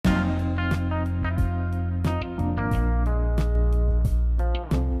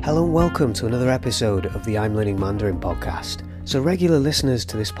Hello and welcome to another episode of the I'm Learning Mandarin podcast. So regular listeners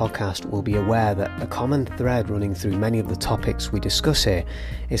to this podcast will be aware that a common thread running through many of the topics we discuss here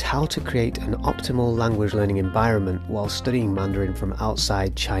is how to create an optimal language learning environment while studying Mandarin from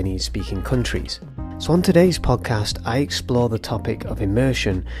outside Chinese-speaking countries. So on today's podcast, I explore the topic of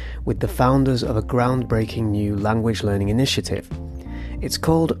immersion with the founders of a groundbreaking new language learning initiative. It's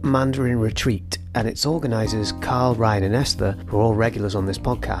called Mandarin Retreat, and its organisers, Carl, Ryan and Esther, who are all regulars on this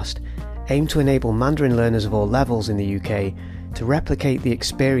podcast, aim to enable Mandarin learners of all levels in the UK to replicate the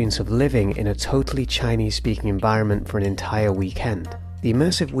experience of living in a totally Chinese-speaking environment for an entire weekend. The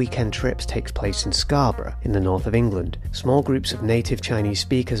immersive weekend trips takes place in Scarborough, in the north of England. Small groups of native Chinese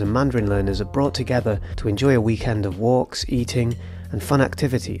speakers and Mandarin learners are brought together to enjoy a weekend of walks, eating, and fun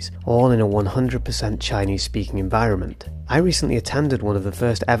activities, all in a 100% Chinese-speaking environment. I recently attended one of the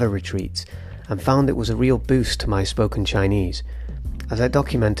first ever retreats and found it was a real boost to my spoken Chinese. As I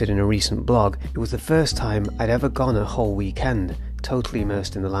documented in a recent blog, it was the first time I'd ever gone a whole weekend, totally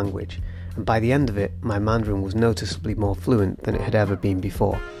immersed in the language, and by the end of it, my Mandarin was noticeably more fluent than it had ever been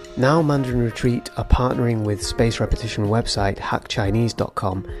before. Now Mandarin Retreat are partnering with space repetition website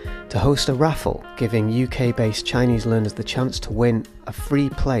hackchinese.com to host a raffle, giving UK-based Chinese learners the chance to win a free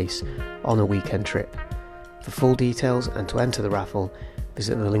place on a weekend trip. For full details and to enter the raffle,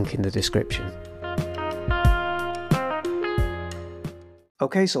 visit the link in the description.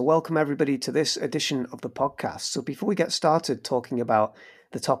 Okay, so welcome everybody to this edition of the podcast. So before we get started talking about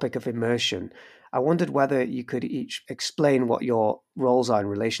the topic of immersion, I wondered whether you could each explain what your roles are in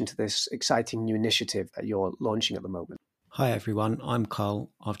relation to this exciting new initiative that you're launching at the moment. Hi everyone, I'm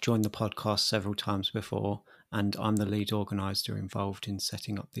Carl. I've joined the podcast several times before and I'm the lead organiser involved in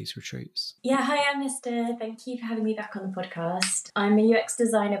setting up these retreats. Yeah, hi, I'm Esther. Thank you for having me back on the podcast. I'm a UX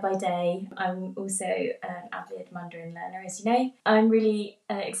designer by day. I'm also an avid Mandarin learner, as you know. I'm really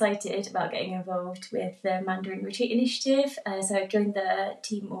excited about getting involved with the Mandarin Retreat Initiative. So I've joined the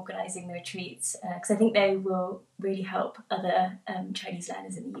team organising the retreats because I think they will really help other Chinese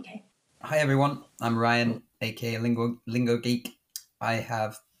learners in the UK. Hi everyone, I'm Ryan, aka Lingo Geek. I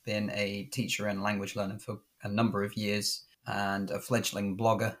have been a teacher and language learner for a number of years and a fledgling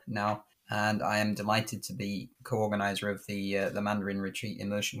blogger now, and I am delighted to be co-organizer of the Mandarin Retreat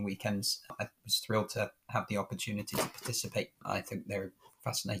Immersion weekends. I was thrilled to have the opportunity to participate. I think they're a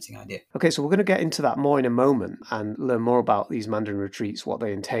fascinating idea. Okay, so we're going to get into that more in a moment and learn more about these Mandarin retreats, what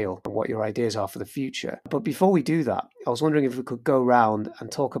they entail and what your ideas are for the future. But before we do that, I was wondering if we could go around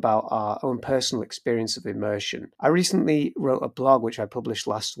and talk about our own personal experience of immersion. I recently wrote a blog which I published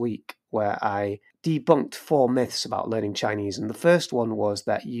last week where I debunked 4 myths about learning Chinese. And the first one was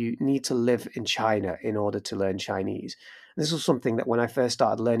that you need to live in China in order to learn Chinese. This was something that when I first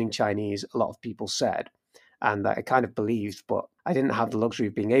started learning Chinese, a lot of people said, and that I kind of believed, but I didn't have the luxury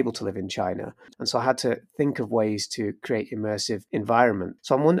of being able to live in China. And so I had to think of ways to create immersive environment.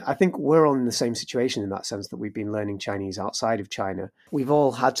 So I think we're all in the same situation in that sense that we've been learning Chinese outside of China. We've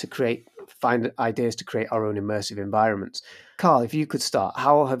all had to find ideas to create our own immersive environments. Carl, if you could start,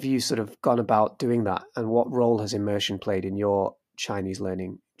 how have you sort of gone about doing that? And what role has immersion played in your Chinese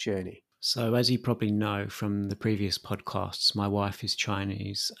learning journey? So as you probably know from the previous podcasts, my wife is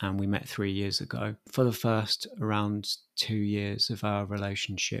Chinese and we met 3 years ago. For the first around 2 years of our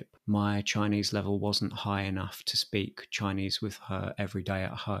relationship, my Chinese level wasn't high enough to speak Chinese with her every day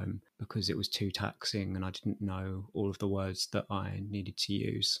at home because it was too taxing and I didn't know all of the words that I needed to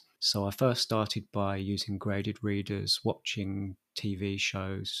use. So I first started by using graded readers, watching TV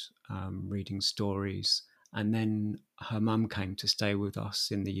shows, reading stories. And then her mum came to stay with us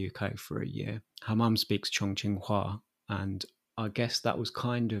in the UK for a year. Her mum speaks Chongqinghua, and I guess that was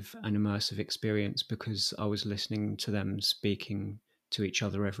kind of an immersive experience because I was listening to them speaking to each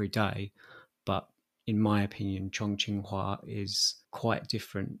other every day. But in my opinion, Chongqinghua is quite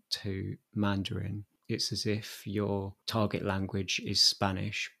different to Mandarin. It's as if your target language is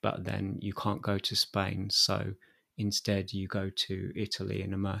Spanish, but then you can't go to Spain. So instead you go to Italy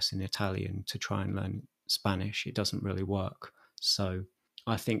and immerse in Italian to try and learn Spanish. It doesn't really work. So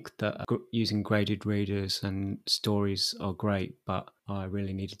I think that using graded readers and stories are great, but I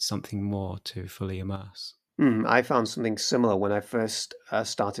really needed something more to fully immerse. I found something similar when I first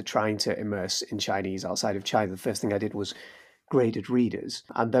started trying to immerse in Chinese outside of China. The first thing I did was graded readers,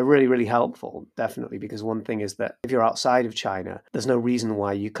 and they're really, really helpful, definitely, because one thing is that if you're outside of China, there's no reason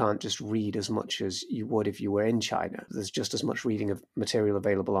why you can't just read as much as you would if you were in China. There's just as much reading of material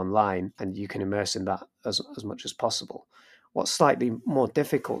available online, and you can immerse in that as much as possible. What's slightly more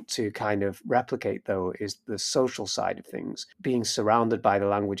difficult to kind of replicate, though, is the social side of things. Being surrounded by the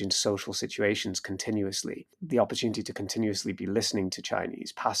language in social situations continuously, the opportunity to continuously be listening to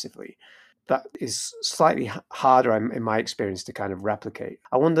Chinese passively. That is slightly harder, in my experience, to kind of replicate.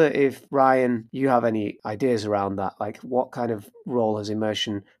 I wonder if, Ryan, you have any ideas around that? Like, what kind of role has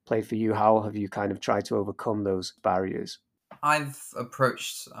immersion played for you? How have you kind of tried to overcome those barriers? I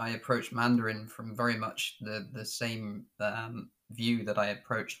approached Mandarin from very much the same view that I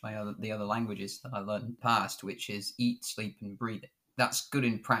approached the other languages that I learned in the past, which is eat, sleep, and breathe. That's good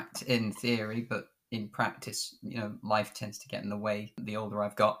in theory, but in practice, life tends to get in the way. The older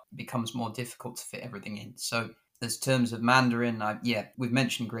I've got, it becomes more difficult to fit everything in. So, as terms of Mandarin, we've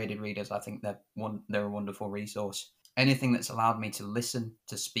mentioned graded readers. I think they're a wonderful resource. Anything that's allowed me to listen,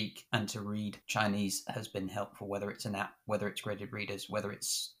 to speak, and to read Chinese has been helpful, whether it's an app, whether it's graded readers, whether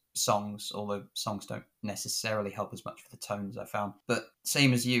it's songs, although songs don't necessarily help as much for the tones, I found. But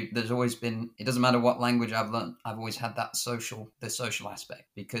same as you, there's always been, it doesn't matter what language I've learned, I've always had the social aspect.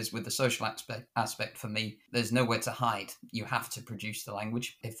 Because with the social aspect for me, there's nowhere to hide. You have to produce the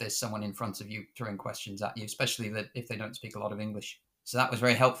language if there's someone in front of you throwing questions at you, especially if they don't speak a lot of English. So that was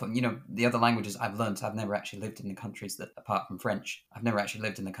very helpful. The other languages I've learned, I've never actually lived in the countries that, apart from French, I've never actually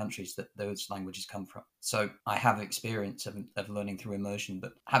lived in the countries that those languages come from. So I have experience of learning through immersion.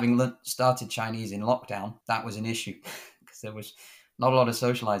 But having started Chinese in lockdown, that was an issue because there was not a lot of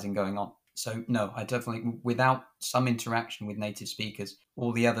socializing going on. So no, I definitely, without some interaction with native speakers,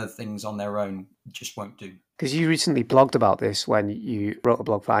 all the other things on their own just won't do. Because you recently blogged about this when you wrote a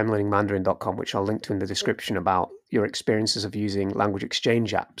blog for imlearningmandarin.com, which I'll link to in the description, about your experiences of using language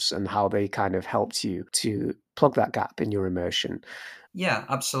exchange apps and how they kind of helped you to plug that gap in your immersion. Yeah,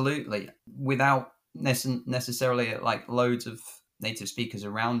 absolutely. Without necessarily like loads of native speakers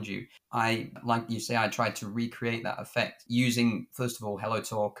around you, I tried to recreate that effect using, first of all,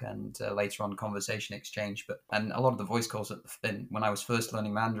 HelloTalk and later on Conversation Exchange. And a lot of the voice calls when I was first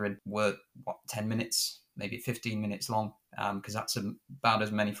learning Mandarin were 10 minutes, maybe 15 minutes long, because that's about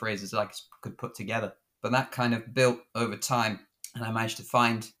as many phrases as I could put together. But that kind of built over time, and I managed to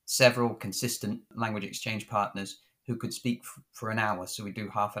find several consistent language exchange partners who could speak for an hour. So we do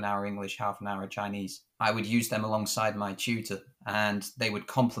half an hour English, half an hour Chinese. I would use them alongside my tutor, and they would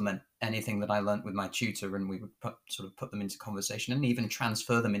complement anything that I learnt with my tutor, and we would put them into conversation and even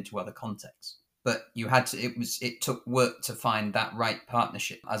transfer them into other contexts. But it took work to find that right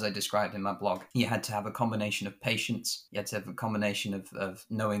partnership, as I described in my blog. You had to have a combination of patience. You had to have a combination of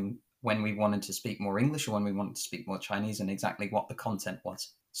knowing when we wanted to speak more English or when we wanted to speak more Chinese, and exactly what the content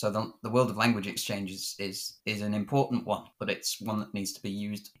was. So the world of language exchange is an important one, but it's one that needs to be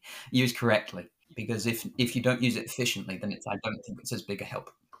used correctly. Because if you don't use it efficiently, then I don't think it's as big a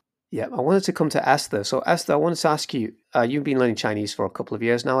help. Yeah, I wanted to come to Esther. So Esther, I wanted to ask you, you've been learning Chinese for a couple of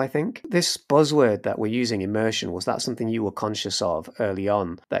years now, I think. This buzzword that we're using, immersion, was that something you were conscious of early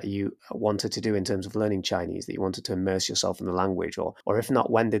on that you wanted to do in terms of learning Chinese, that you wanted to immerse yourself in the language? Or if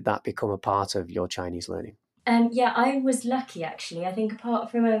not, when did that become a part of your Chinese learning? Yeah, I was lucky actually. I think apart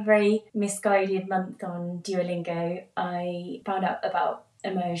from a very misguided month on Duolingo, I found out about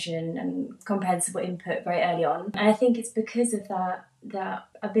immersion and comprehensible input very early on. And I think it's because of that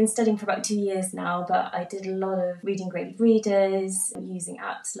I've been studying for about 2 years now, but I did a lot of reading graded readers, using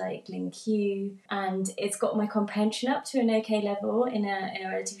apps like LingQ, and it's got my comprehension up to an okay level in a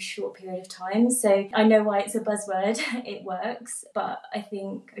relatively short period of time. So I know why it's a buzzword, it works, but I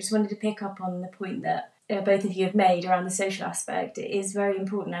think I just wanted to pick up on the point that both of you have made around the social aspect. It is very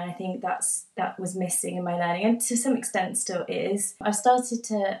important, and I think that was missing in my learning, and to some extent still is. I've started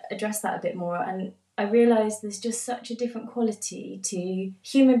to address that a bit more, and I realised there's just such a different quality to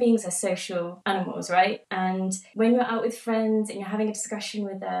human beings as social animals, right? And when you're out with friends and you're having a discussion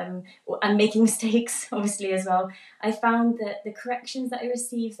with them and making mistakes, obviously, as well, I found that the corrections that I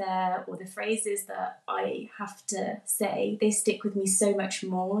receive there, or the phrases that I have to say, they stick with me so much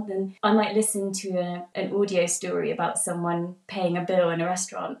more than I might listen to an audio story about someone paying a bill in a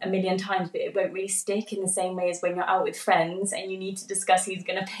restaurant a million times, but it won't really stick in the same way as when you're out with friends and you need to discuss who's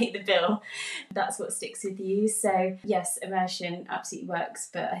going to pay the bill. That's what sticks with you. So yes, immersion absolutely works,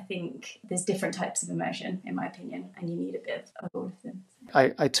 but I think there's different types of immersion, in my opinion, and you need a bit of all of them.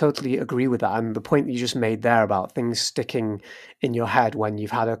 I totally agree with that. And the point that you just made there about things sticking in your head when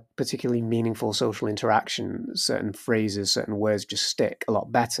you've had a particularly meaningful social interaction, certain phrases, certain words just stick a lot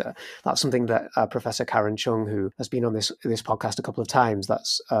better. That's something that Professor Karen Chung, who has been on this podcast a couple of times,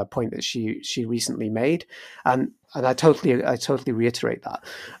 that's a point that she recently made. And I totally reiterate that.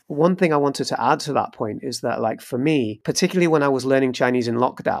 One thing I wanted to add to that point is that, like, for me, particularly when I was learning Chinese in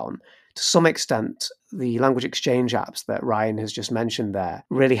lockdown, to some extent, the language exchange apps that Ryan has just mentioned there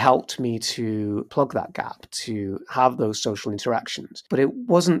really helped me to plug that gap, to have those social interactions. But it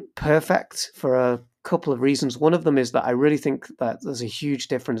wasn't perfect for a couple of reasons. One of them is that I really think that there's a huge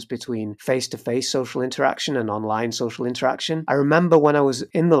difference between face-to-face social interaction and online social interaction. I remember when I was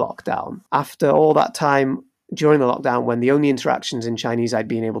in the lockdown, after all that time during the lockdown, when the only interactions in Chinese I'd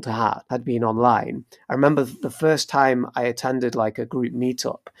been able to have had been online, I remember the first time I attended like a group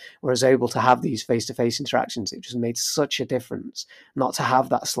meetup where I was able to have these face-to-face interactions. It just made such a difference not to have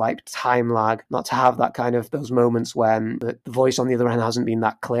that slight time lag, not to have that kind of those moments when the voice on the other end hasn't been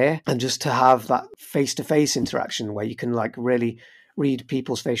that clear, and just to have that face-to-face interaction where you can like really read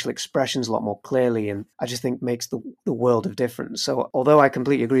people's facial expressions a lot more clearly, and I just think makes the world of difference. So although I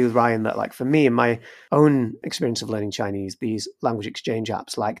completely agree with Ryan that like for me in my own experience of learning Chinese, these language exchange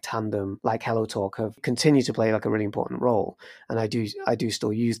apps like Tandem, like HelloTalk have continued to play like a really important role, and I do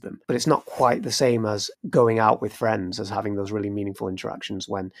still use them, but it's not quite the same as going out with friends, as having those really meaningful interactions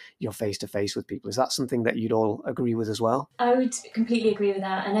when you're face to face with people. Is that something that you'd all agree with as well? I would completely agree with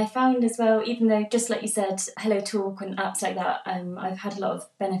that, and I found as well, even though just like you said, HelloTalk and apps like that, I've had a lot of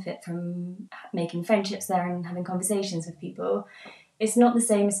benefit from making friendships there and having conversations with people. It's not the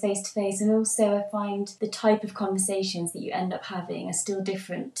same as face-to-face, and also I find the type of conversations that you end up having are still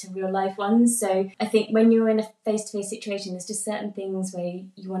different to real life ones. So I think when you're in a face-to-face situation, there's just certain things where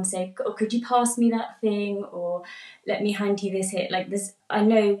you want to say, oh, could you pass me that thing, or let me hand you this here. Like this, I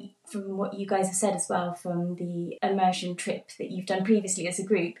know from what you guys have said as well, from the immersion trip that you've done previously as a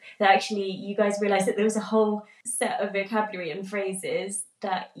group, that actually you guys realised that there was a whole set of vocabulary and phrases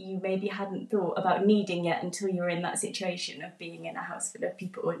that you maybe hadn't thought about needing yet until you were in that situation of being in a house full of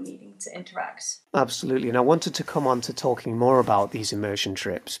people and needing to interact. Absolutely. And I wanted to come on to talking more about these immersion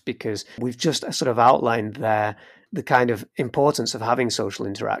trips, because we've just sort of outlined there the kind of importance of having social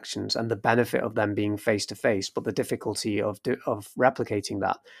interactions and the benefit of them being face-to-face, but the difficulty of replicating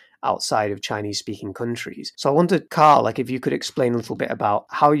that outside of Chinese-speaking countries. So I wondered, Carl, like if you could explain a little bit about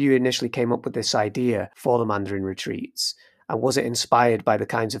how you initially came up with this idea for the Mandarin retreats. And was it inspired by the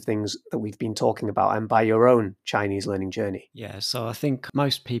kinds of things that we've been talking about and by your own Chinese learning journey? Yeah, so I think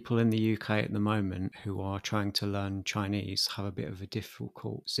most people in the UK at the moment who are trying to learn Chinese have a bit of a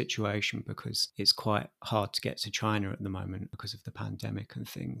difficult situation because it's quite hard to get to China at the moment because of the pandemic and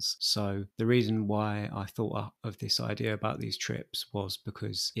things. So the reason why I thought of this idea about these trips was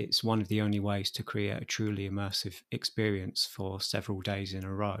because it's one of the only ways to create a truly immersive experience for several days in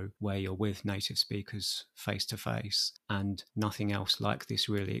a row where you're with native speakers face to face, and nothing else like this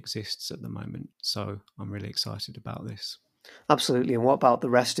really exists at the moment. So I'm really excited about this. Absolutely. And what about the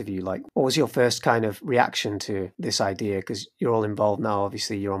rest of you? Like, what was your first kind of reaction to this idea? Because you're all involved now,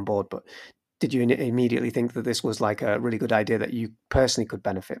 obviously you're on board, but did you immediately think that this was like a really good idea that you personally could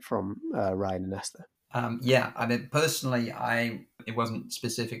benefit from, Ryan and Esther? Yeah, I mean, personally, it wasn't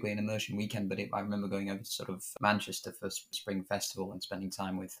specifically an immersion weekend, but I remember going over to sort of Manchester for Spring Festival and spending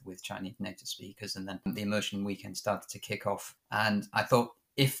time with Chinese native speakers, and then the immersion weekend started to kick off. And I thought,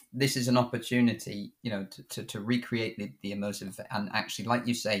 if this is an opportunity, to recreate the immersive and actually, like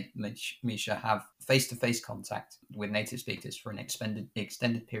you say, Misha, have face-to-face contact with native speakers for an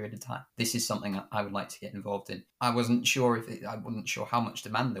extended period of time, this is something I would like to get involved in. I wasn't sure how much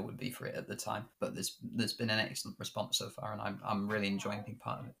demand there would be for it at the time, but there's been an excellent response so far, and I'm really enjoying being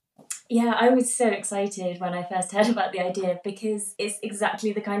part of it. Yeah, I was so excited when I first heard about the idea because it's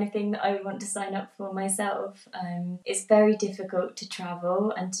exactly the kind of thing that I would want to sign up for myself. It's very difficult to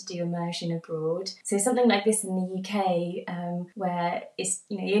travel and to do immersion abroad. So something like this in the UK, where it's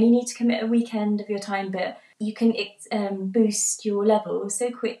you only need to commit a weekend of your time, but you can boost your level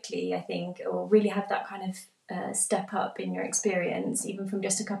so quickly, I think, or really have that kind of step up in your experience, even from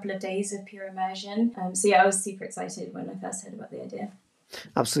just a couple of days of pure immersion. So yeah, I was super excited when I first heard about the idea.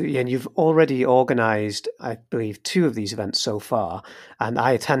 Absolutely. And you've already organised, I believe, 2 of these events so far, and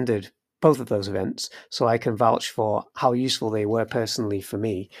I attended both of those events, so I can vouch for how useful they were personally for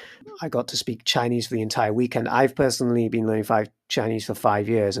me. I got to speak Chinese for the entire weekend. I've personally been learning Chinese for 5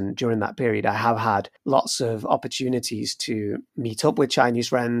 years, and during that period I have had lots of opportunities to meet up with Chinese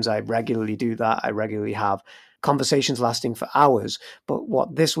friends. I regularly do that. I regularly have conversations lasting for hours. But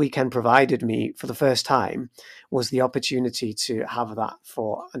what this weekend provided me for the first time was the opportunity to have that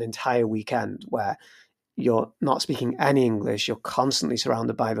for an entire weekend where you're not speaking any English, you're constantly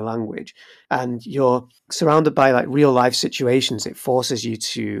surrounded by the language, and you're surrounded by like real life situations. It forces you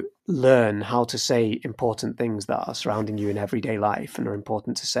to learn how to say important things that are surrounding you in everyday life and are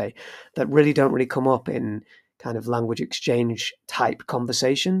important to say that really don't really come up in kind of language exchange type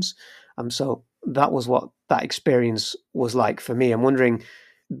conversations. So that was what that experience was like for me. I'm wondering,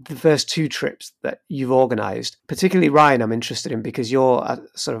 the first 2 trips that you've organised, particularly Ryan, I'm interested in because you're at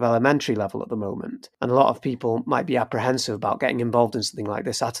sort of elementary level at the moment. And a lot of people might be apprehensive about getting involved in something like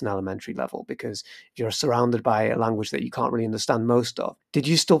this at an elementary level because you're surrounded by a language that you can't really understand most of. Did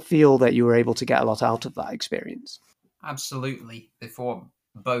you still feel that you were able to get a lot out of that experience? Absolutely. Before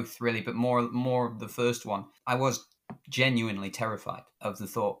both, really, but more of the first one. I was genuinely terrified of the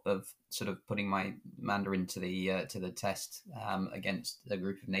thought of sort of putting my Mandarin to the test against a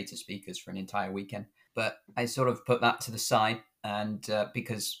group of native speakers for an entire weekend. But I sort of put that to the side, and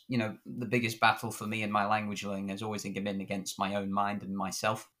because the biggest battle for me in my language learning has always been against my own mind and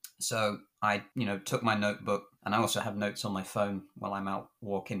myself. So I, took my notebook, and I also have notes on my phone while I'm out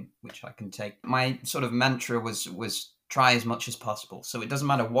walking, which I can take. My sort of mantra was try as much as possible. So it doesn't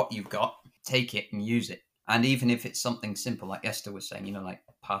matter what you've got, take it and use it. And even if it's something simple, like Esther was saying, like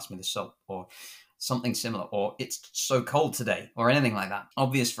pass me the salt or something similar, or it's so cold today or anything like that.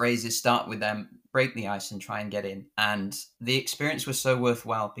 Obvious phrases, start with them, break the ice and try and get in. And the experience was so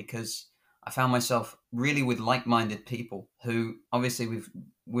worthwhile because I found myself really with like-minded people who obviously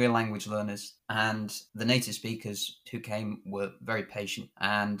we're language learners, and the native speakers who came were very patient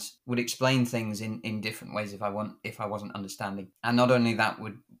and would explain things in different ways if I wasn't understanding. And not only that,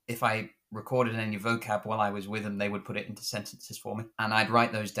 if I recorded any vocab while I was with them, they would put it into sentences for me, and I'd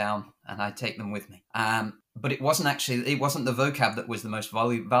write those down and I'd take them with me. But it wasn't the vocab that was the most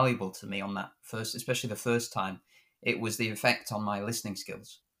valuable to me on that first, especially the first time. It was the effect on my listening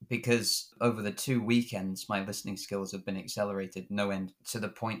skills. Because over the 2 weekends, my listening skills have been accelerated no end, to the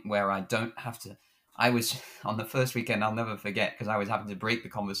point where I don't have to. I was on the first weekend, I'll never forget, because I was having to break the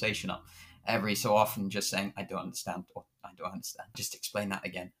conversation up every so often, just saying, I don't understand, or I don't understand. Just explain that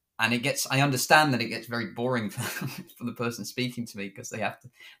again. And I understand that it gets very boring for the person speaking to me because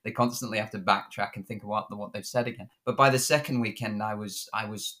they constantly have to backtrack and think about what they've said again. But by the second weekend, I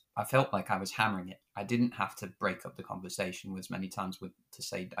felt like I was hammering it. I didn't have to break up the conversation as many times to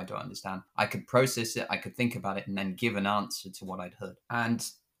say, I don't understand. I could process it, I could think about it, and then give an answer to what I'd heard. And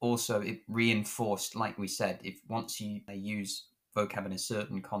also it reinforced, like we said, if once you use vocab in a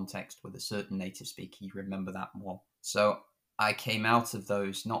certain context with a certain native speaker, you remember that more. So I came out of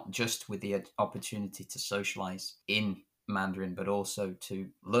those not just with the opportunity to socialize in Mandarin, but also to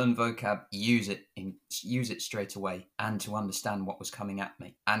learn vocab, use it straight away, and to understand what was coming at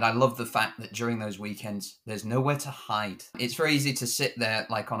me. And I love the fact that during those weekends, there's nowhere to hide. It's very easy to sit there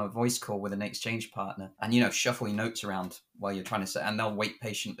like on a voice call with an exchange partner and, shuffle your notes around while you're trying to say, and they'll wait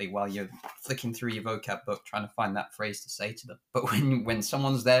patiently while you're flicking through your vocab book, trying to find that phrase to say to them. But when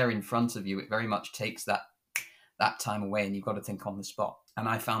someone's there in front of you, it very much takes that time away, and you've got to think on the spot. And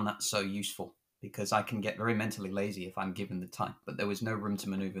I found that so useful because I can get very mentally lazy if I'm given the time. But there was no room to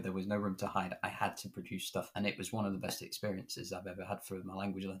maneuver. There was no room to hide. I had to produce stuff. And it was one of the best experiences I've ever had for my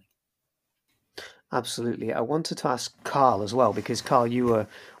language learning. Absolutely. I wanted to ask Carl as well, because Carl, you were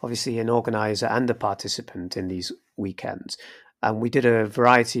obviously an organizer and a participant in these weekends. And we did a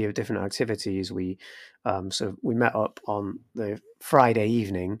variety of different activities. We met up on the Friday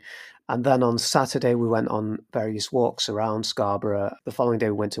evening, and then on Saturday we went on various walks around Scarborough. The following day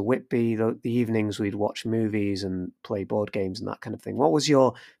we went to Whitby. The evenings we'd watch movies and play board games and that kind of thing. What was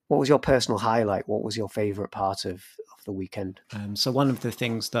your personal highlight? What was your favourite part of the weekend? So one of the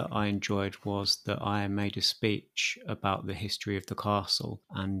things that I enjoyed was that I made a speech about the history of the castle,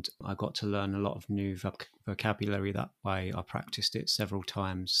 and I got to learn a lot of new vocabulary that way. I practiced it several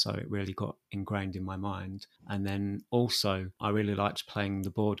times, so it really got ingrained in my mind. And then also I really liked playing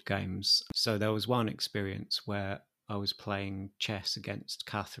the board games. So there was one experience where I was playing chess against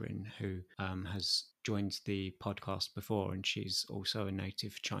Catherine, who has joined the podcast before, and she's also a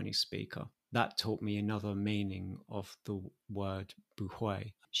native Chinese speaker. That taught me another meaning of the word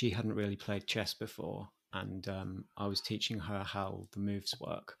buhui. She hadn't really played chess before, and I was teaching her how the moves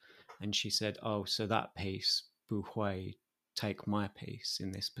work. And she said, oh, so that piece, buhui, take my piece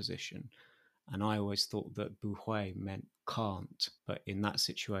in this position. And I always thought that buhui meant can't, but in that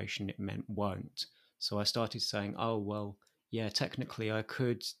situation it meant won't. So I started saying, oh, well, yeah, technically I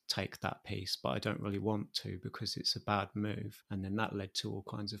could take that piece, but I don't really want to because it's a bad move. And then that led to all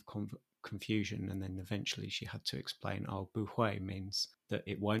kinds of confusion. And then eventually she had to explain, oh, buhui means that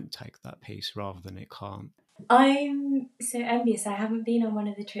it won't take that piece rather than it can't. I'm so envious. I haven't been on one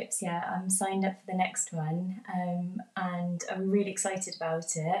of the trips yet. I'm signed up for the next one, and I'm really excited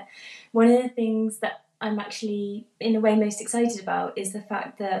about it. One of the things that I'm actually in a way most excited about is the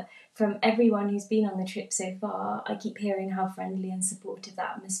fact that from everyone who's been on the trip so far, I keep hearing how friendly and supportive the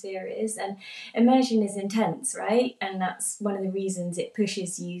atmosphere is. And immersion is intense, right? And that's one of the reasons it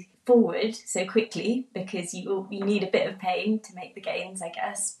pushes you forward so quickly, because you need a bit of pain to make the gains, I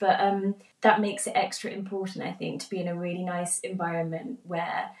guess. But that makes it extra important, I think, to be in a really nice environment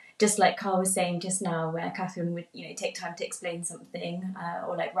where, just like Carl was saying just now, where Catherine would, take time to explain something,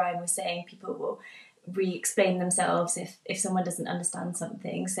 or like Ryan was saying, people will re-explain themselves if someone doesn't understand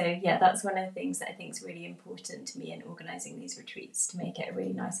something. So yeah, that's one of the things that I think is really important to me in organising these retreats, to make it a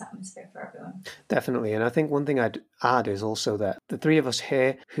really nice atmosphere for everyone. Definitely. And I think one thing I'd add is also that the three of us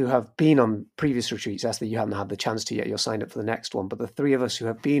here who have been on previous retreats, Esther, you haven't had the chance to yet, you're signed up for the next one, but the three of us who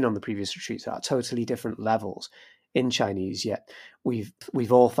have been on the previous retreats are at totally different levels in Chinese, yet we've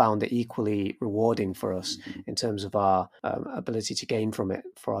all found it equally rewarding for us in terms of our ability to gain from it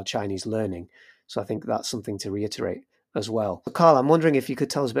for our Chinese learning. So I think that's something to reiterate as well. So Carl, I'm wondering if you could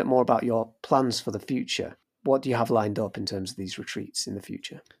tell us a bit more about your plans for the future. What do you have lined up in terms of these retreats in the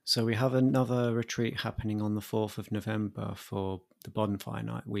future? So we have another retreat happening on the 4th of November for the Bonfire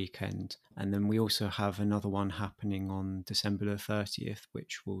Night weekend. And then we also have another one happening on December the 30th,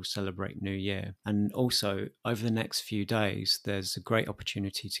 which will celebrate New Year. And also, over the next few days, there's a great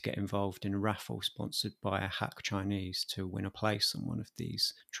opportunity to get involved in a raffle sponsored by Hack Chinese to win a place on one of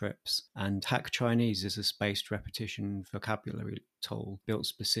these trips. And Hack Chinese is a spaced repetition vocabulary tool built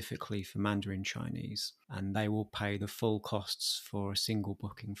specifically for Mandarin Chinese, and they will pay the full costs for a single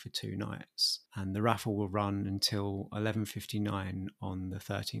booking for 2 nights. And the raffle will run until 11:59 on the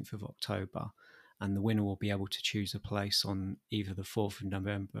 13th of October, and the winner will be able to choose a place on either the 4th of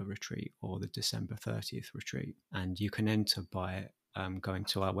November retreat or the December 30th retreat. And you can enter by going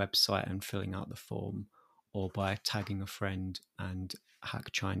to our website and filling out the form, or by tagging a friend and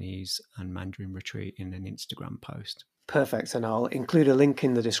Hack Chinese and Mandarin Retreat in an Instagram post. Perfect. And I'll include a link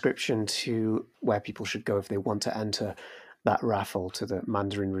in the description to where people should go if they want to enter that raffle, to the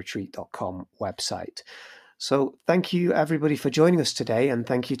mandarinretreat.com website. So thank you everybody for joining us today, and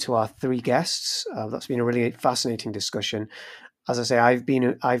thank you to our 3 guests. That's been a really fascinating discussion. As I say, I've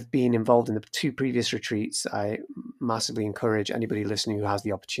been involved in the 2 previous retreats. I massively encourage anybody listening who has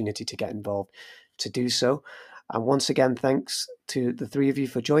the opportunity to get involved to do so. And once again, thanks to the 3 of you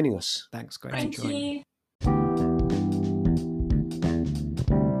for joining us. Thanks, great Thank to join. you.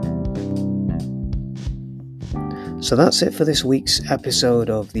 So that's it for this week's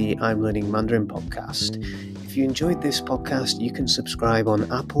episode of the I'm Learning Mandarin podcast. If you enjoyed this podcast, you can subscribe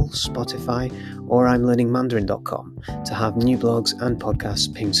on Apple, Spotify, or imelearningmandarin.com to have new blogs and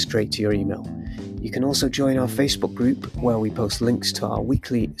podcasts pinged straight to your email. You can also join our Facebook group, where we post links to our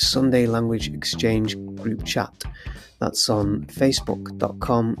weekly Sunday language exchange group chat. That's on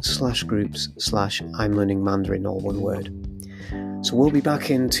facebook.com/groups/imelearningmandarin, all one word. So we'll be back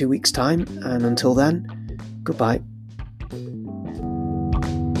in 2 weeks' time, and until then, goodbye.